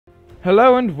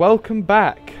Hello and welcome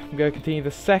back. I'm going to continue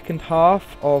the second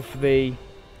half of the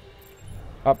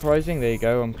Uprising. There you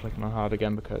go, I'm clicking on hard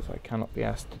again because I cannot be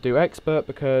asked to do expert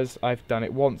because I've done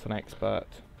it once on expert.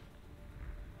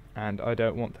 And I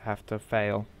don't want to have to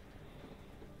fail.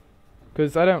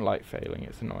 Because I don't like failing,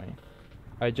 it's annoying.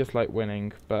 I just like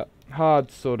winning, but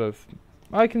hard sort of...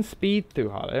 I can speed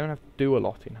through hard, I don't have to do a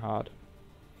lot in hard.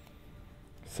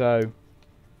 So...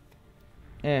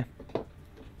 yeah.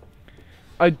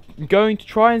 I'm going to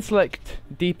try and select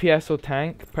DPS or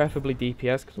tank, preferably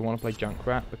DPS because I want to play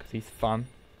Junkrat because he's fun.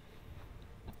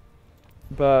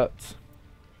 But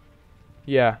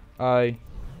yeah, I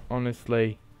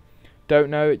honestly don't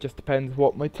know. It just depends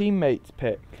what my teammates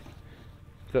pick.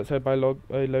 That's how I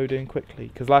load in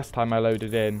quickly because last time I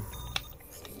loaded in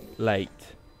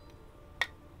late.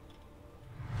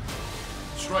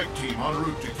 Strike team en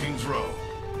route to King's Row.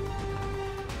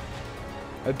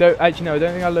 I don't think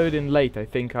I loaded in late. I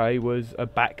think I was a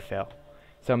backfill.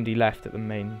 Somebody left at the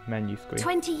main menu screen.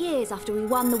 20 years after we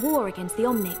won the war against the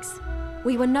Omnics,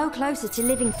 we were no closer to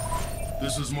living.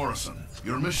 This is Morrison.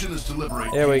 Your mission is to liberate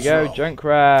Here we King's go, Row.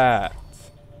 Junkrat.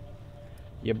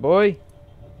 Yeah, boy.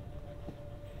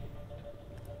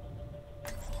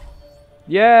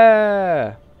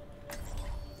 Yeah.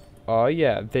 Oh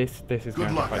yeah, this is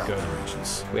going to be quite good.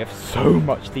 We have so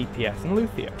much DPS and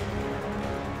Luthia.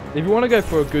 If you want to go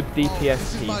for a good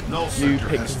DPS team, you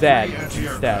pick Zen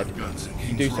instead.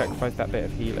 You do sacrifice that bit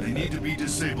of healing. They need to be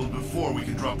disabled before we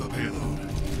can drop the payload.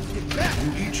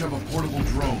 You each have a portable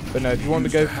drone. But no, if you want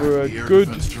to go for a good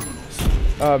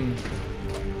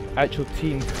actual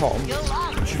team comp,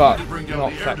 but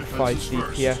not sacrifice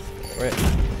DPS for it,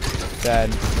 then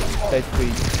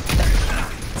basically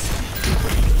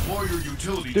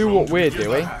do what we're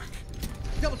doing.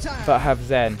 But have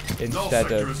Zen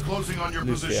instead of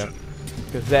Lucia,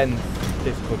 because Zen's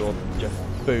Discord will just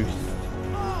boost.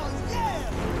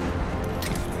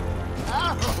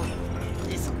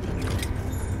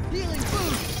 Healing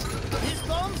boost! This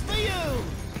bomb's for you!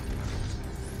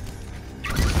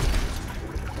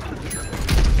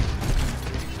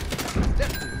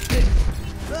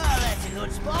 Oh, that's a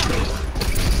good spot!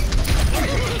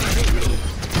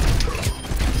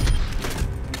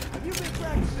 Have you been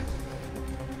practicing?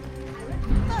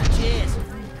 Cheers.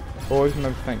 Always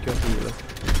remember to thank your healer.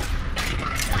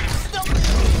 Stop me!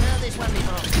 Now this one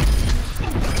before.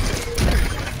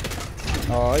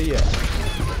 Oh yeah.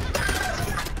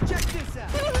 Check this out.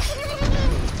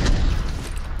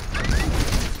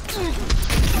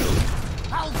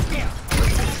 Hold still.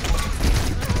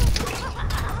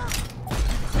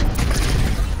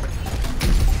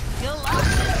 You'll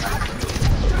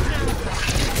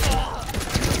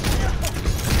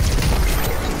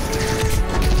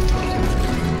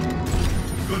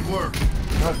Good work.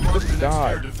 Oh, just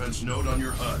die. Air defense node on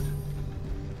your HUD.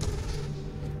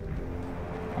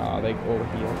 Ah, they all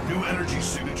heal. New energy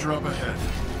signature up ahead.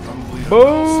 Probably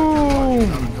Boom!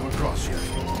 haven't come across yet.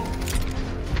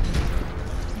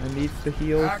 I need the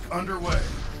heal. Hack underway.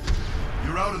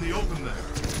 You're out in the open there.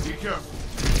 Be careful.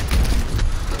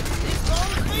 This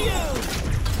bomb's for you!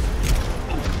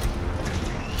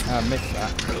 I missed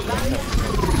that.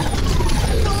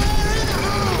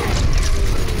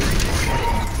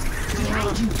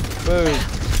 Boom.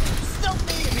 Stop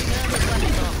me if you know this one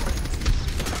before.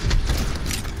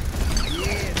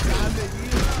 Yeah, time to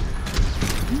heal up.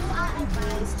 You are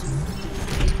advised to...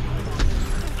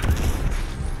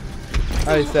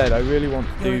 As I said, I really want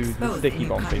to do the sticky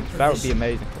bomb thing. That would be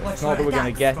amazing. It's not that we're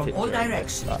going to get it, but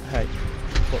hey,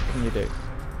 what can you do?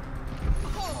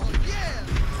 Oh, yeah!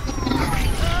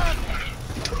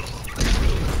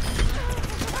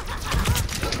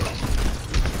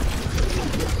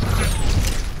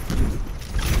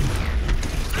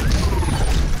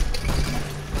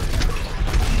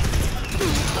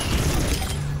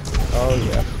 Oh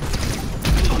yeah.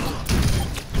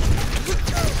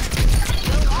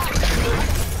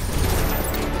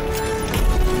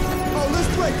 Oh,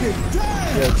 let's break it!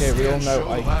 Yeah, okay, we all know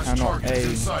I cannot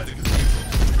aim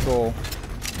at all.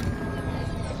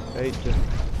 Okay, just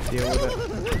deal with it.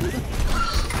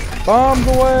 Bombs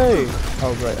away!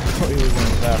 Oh great, I thought he was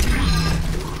in there.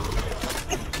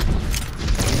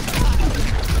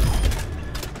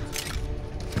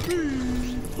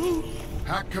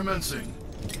 Hack commencing.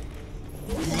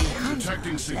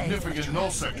 Detecting significant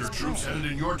null sector troops headed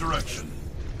in your direction.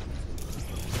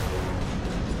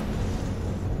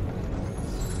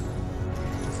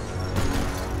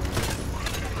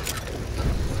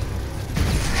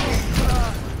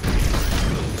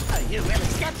 You really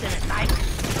stepped in it, mate.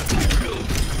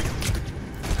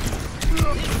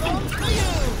 This bomb's for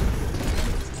you!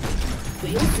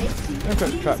 I'm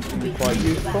going to try traps can be quite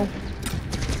useful.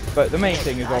 But the main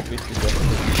thing is obviously just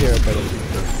the sheer ability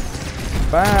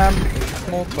to bam into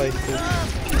small places.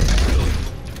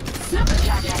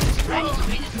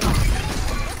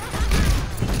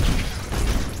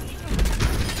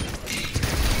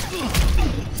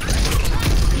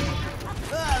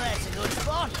 That's a good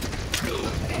spot.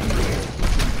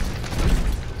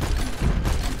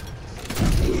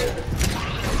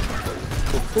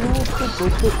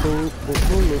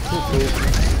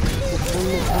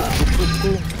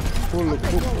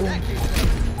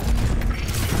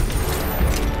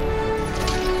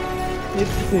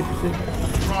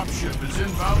 Dropship is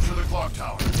inbound to the clock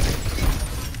tower.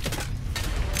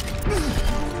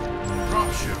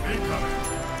 Dropship incoming.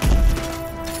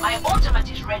 My ultimate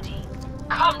is ready.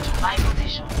 Come to my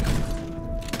position.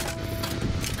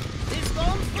 This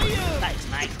bomb's for you. Thanks,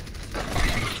 mate.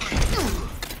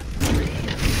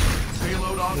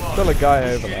 Payload online. Still a guy over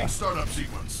Initiating there. startup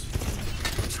sequence.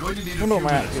 It's going to need a Wonder few what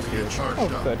my minutes to activity get is. charged Oh,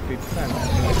 up. 33%.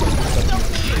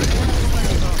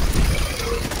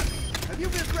 Have you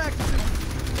been practicing?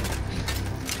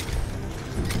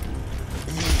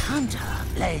 The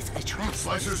hunter lays a trap.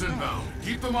 Slicers inbound.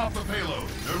 Keep them off the payload.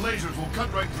 Their lasers will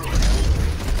cut right through it.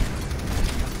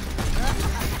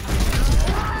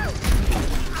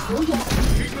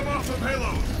 Keep them off the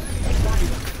payload.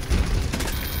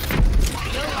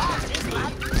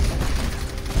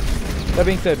 That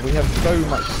being said, we have so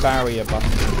much barrier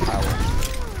busting power.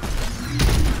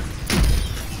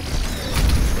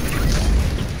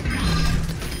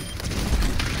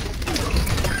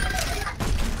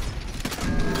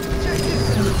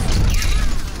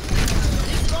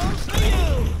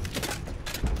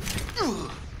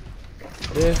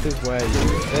 This is where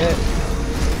you sit.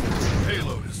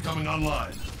 Payload is coming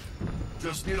online.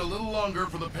 Just need a little longer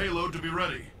for the payload to be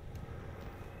ready.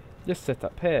 Just sit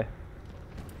up here.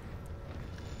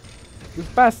 This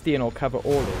Bastion will cover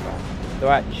all of that.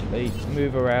 They'll actually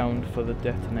move around for the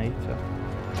detonator.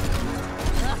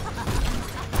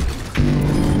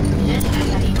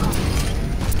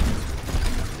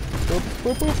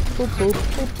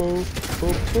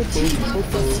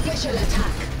 Special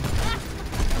attack.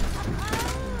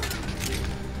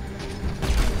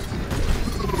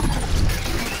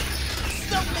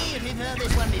 Stop me if you've heard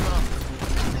this one before.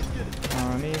 I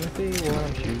don't even see what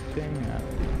I'm shooting at.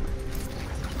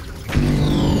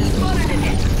 Spotted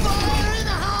it! Fire in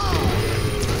the hole!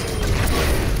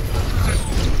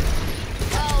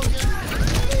 Oh, just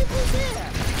leave this here.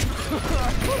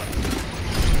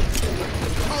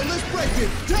 Oh, let's break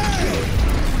it down!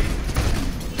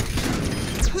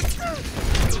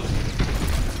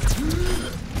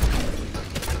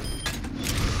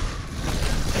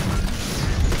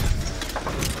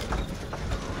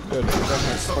 Good.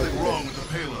 There's something wrong with the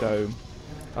payload. Dome.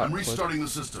 I'm Upward. restarting the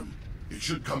system. It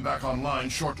should come back online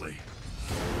shortly.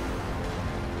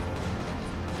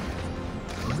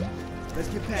 Let's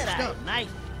get patched G'day, up. mate.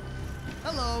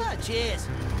 Hello. Oh, cheers.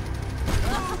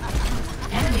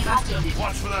 Enemy Bastion.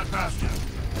 Watch for that bastion.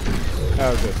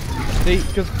 Oh, good. See,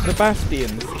 because the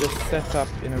Bastion's just set up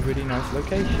in a really nice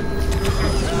location.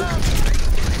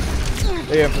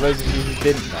 Yeah, for those of you who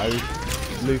didn't know,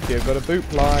 Lucio got a boot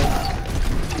line.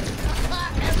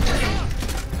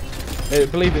 I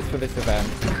believe it's for this event.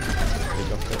 We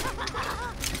got it.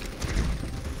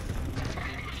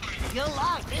 You'll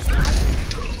like this one.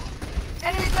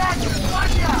 Enemy Bastion.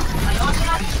 Watch out. My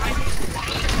ultimate is ready.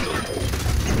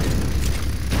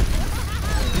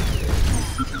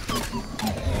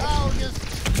 Oh, just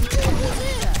leave this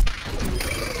here.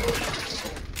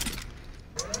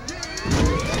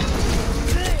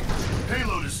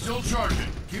 Payload is still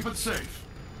charging. Keep it safe.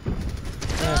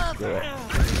 Let's do it.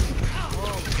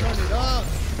 Turn it up.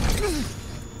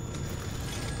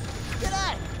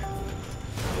 G'day.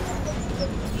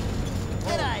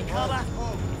 G'day, cobber.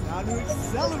 Oh, time to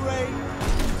accelerate.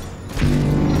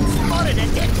 Spotted a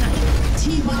detonator.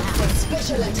 Team up for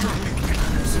special attack.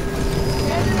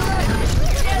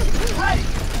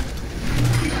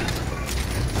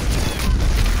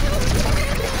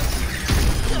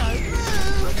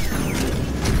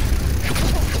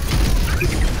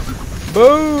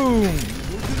 Boom! Move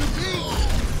to the beat.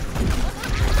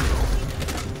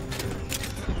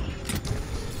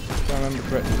 If I remember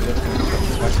correctly, this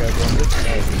one's back over on this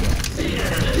side.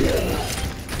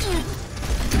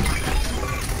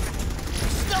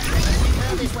 Stop me if you've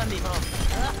heard this one before.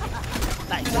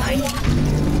 Thanks, mate.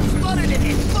 Spotted it.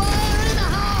 Fire in the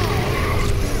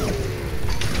hole!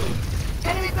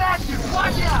 Enemy Bastion.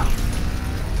 Watch out.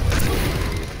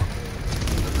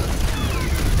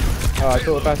 Oh, I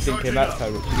thought the Bastion came that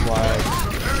side, which is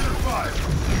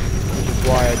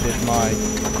why I did my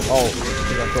ult,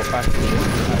 because I I thought Bastion was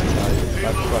that side.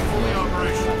 That's Payload quite fully cool.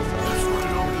 operational. Escort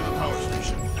it over to the power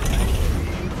station.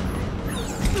 This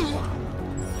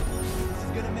is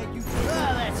gonna make you Oh,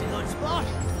 that's a good spot.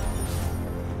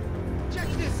 check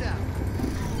this out.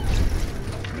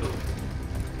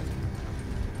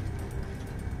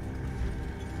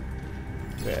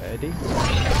 Ready?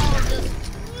 I'll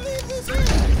just leave this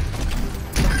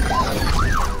here.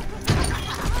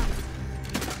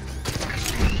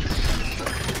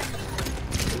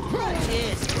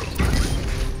 Cheers.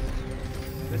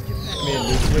 Let's get that. Me and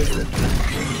Luke with it.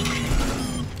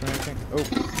 Anything? Oh,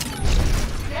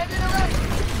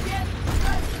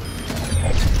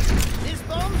 This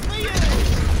bomb's for you.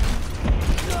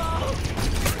 No.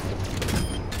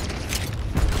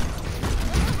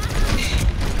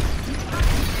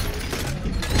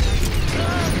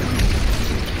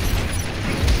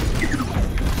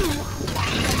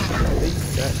 big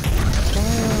set.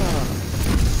 Ah.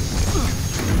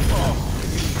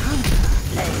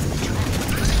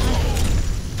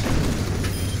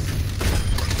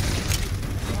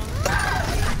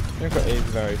 Junkrat is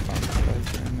very fun to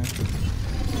play in this.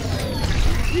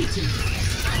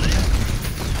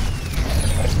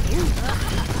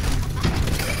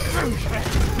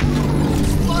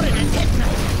 Spotted and hit me.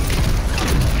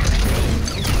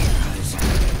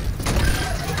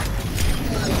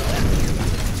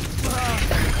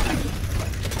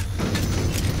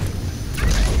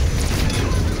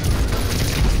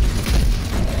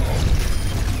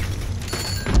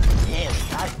 Here we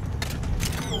go.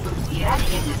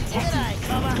 Eradicated detected. G'day,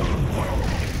 cover.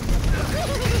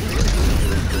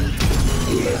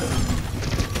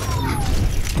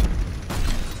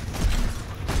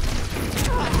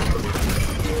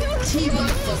 Team up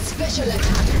for special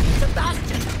attack.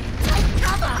 Sebastian, take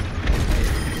cover.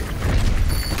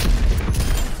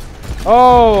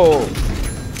 Oh!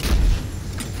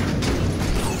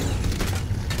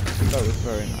 That was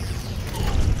very nice.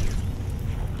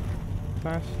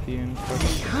 Bastion,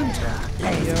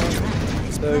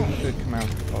 those should come out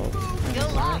of. You'll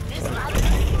like this, lad.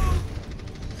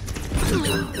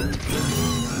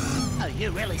 Oh,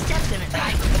 you really stepped in it,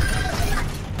 mate.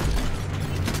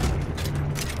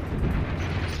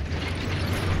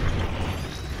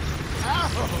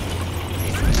 Oh.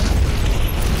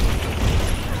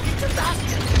 It's a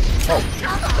bastard. Take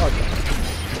cover. Okay.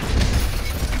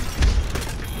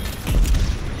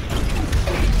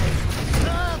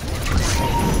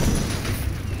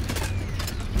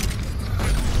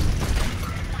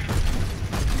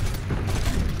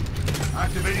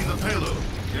 Activating the payload.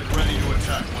 Get ready to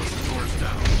attack once the door's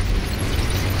down.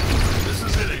 This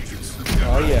is it, agents. Get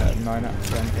Oh ready. yeah, 9 out of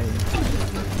 10 aim.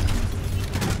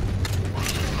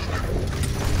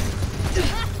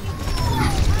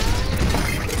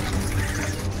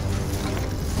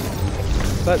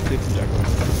 Let's do some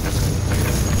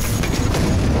Junkrat.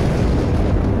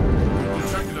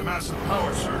 Detected a massive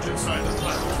power surge inside the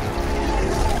plant.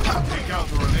 Take out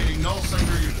the remaining null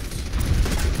sector units.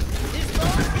 This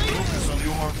bomb's for you. Focus on the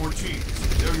OR-14s.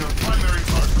 They're your primary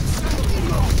targets.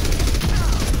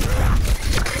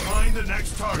 Find the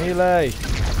next target. Melee!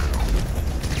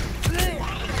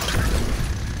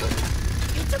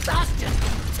 It's a bastard.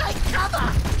 Take cover.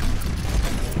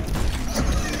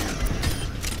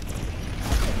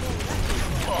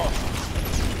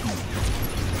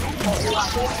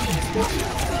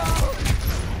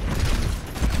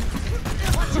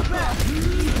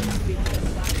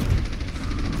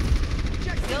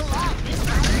 You'll like this,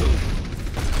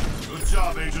 lad. Good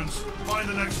job, agents. Find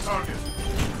the next target.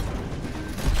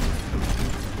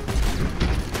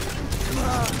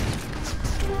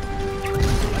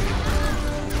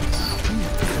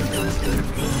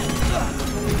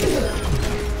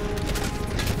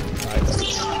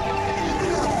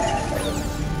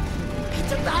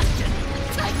 It's a bastard.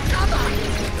 Take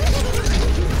cover.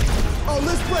 Oh,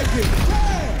 let's break it.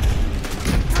 Yeah!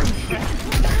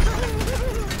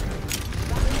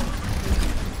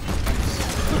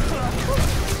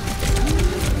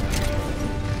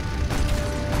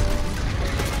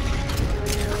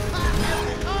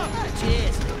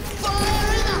 Cheers.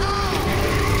 Fire in the hole.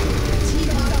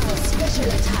 Team up for special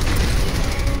attack.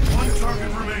 One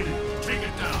target remaining. Take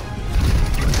it down.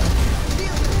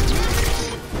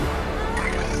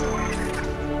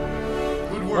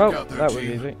 Good work Well, out there, that was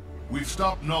team. easy. We've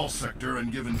stopped null sector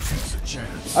and given Chiefs a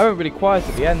chance. I went really quiet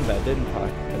at the end there, didn't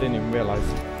I? I didn't even realise.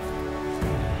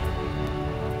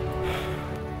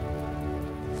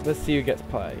 Let's see who gets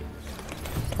play.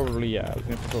 Probably, yeah, I was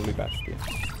going to probably Bastion.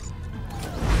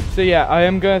 So yeah, I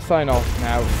am going to sign off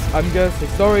now. I'm going to say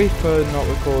sorry for not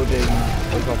recording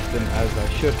as often as I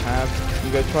should have.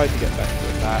 I'm going to try to get better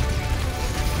at that.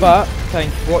 But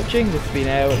thank you for watching. This has been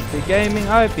AOXP Gaming.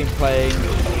 I've been playing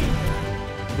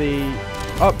the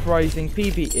Uprising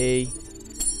PvE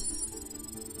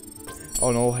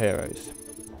on all heroes.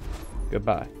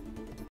 Goodbye.